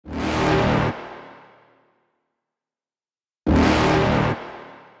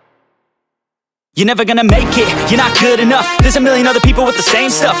You're never gonna make it, you're not good enough. There's a million other people with the same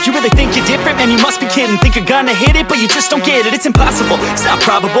stuff. You really think you're different? Man, you must be kidding. Think you're gonna hit it, but you just don't get it. It's impossible, it's not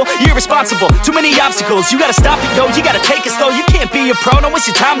probable, you're irresponsible. Too many obstacles, you gotta stop it, yo. You gotta take it slow, you can't be a pro. Don't waste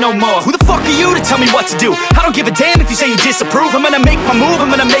your time no more. Who the fuck are you to tell me what to do? I don't give a damn if you say you disapprove. I'm gonna make my move,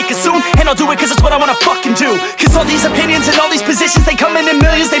 I'm gonna make it soon. And I'll do it cause it's what I wanna fucking do. Cause all these opinions and all these positions, they come in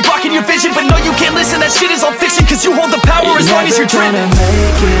millions, they blocking your vision. But no, you can't listen, that shit is all fiction. Cause you hold the power as long as you're driven.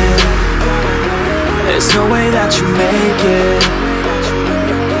 There's no way that you make it.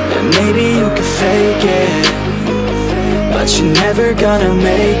 And maybe you can fake it, but you're never gonna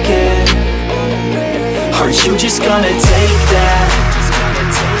make it. Are you just gonna take that?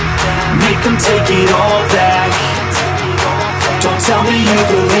 Make them take it all back. Don't tell me you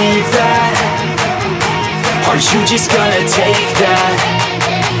believe that. Are you just gonna take that?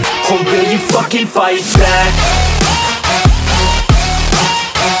 Or will you fucking fight back?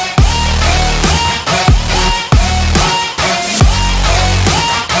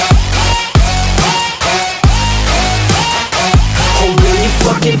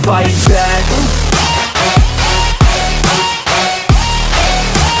 Fucking fight back.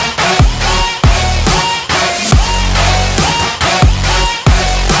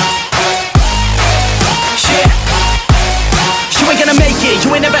 You ain't gonna make it,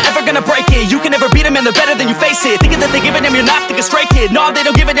 you ain't never ever gonna break it. You can never beat them and they're better than you face it. Thinking that they give a damn, you're not thinking straight, kid. No, they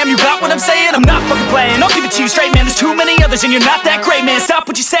don't give a damn, you got what I'm saying? I'm not fucking playing, I'll give it to you straight, man. There's too many others and you're not that great, man. Stop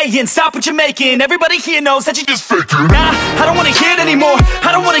what you're saying, stop what you're making. Everybody here knows that you just faking. Nah, I don't wanna hear it anymore,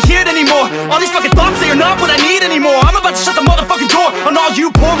 I don't wanna hear it anymore. All these fucking thoughts, they are not what I need anymore. I'm about to shut the motherfucking door on all you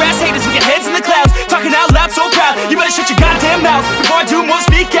poor ass haters with your heads in the clouds, talking out loud so proud. You better shut your goddamn mouth before I do more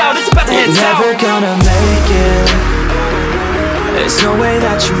speak out. It's about to head south. Never gonna make it. There's no way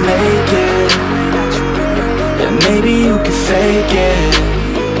that you make it. And maybe you can fake it,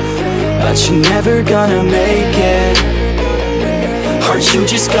 but you're never gonna make it. Are you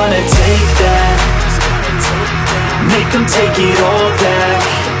just gonna take that? Make them take it all back.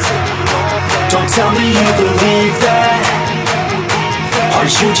 Don't tell me you believe that. Are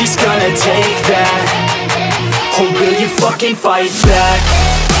you just gonna take that? Or will you fucking fight back?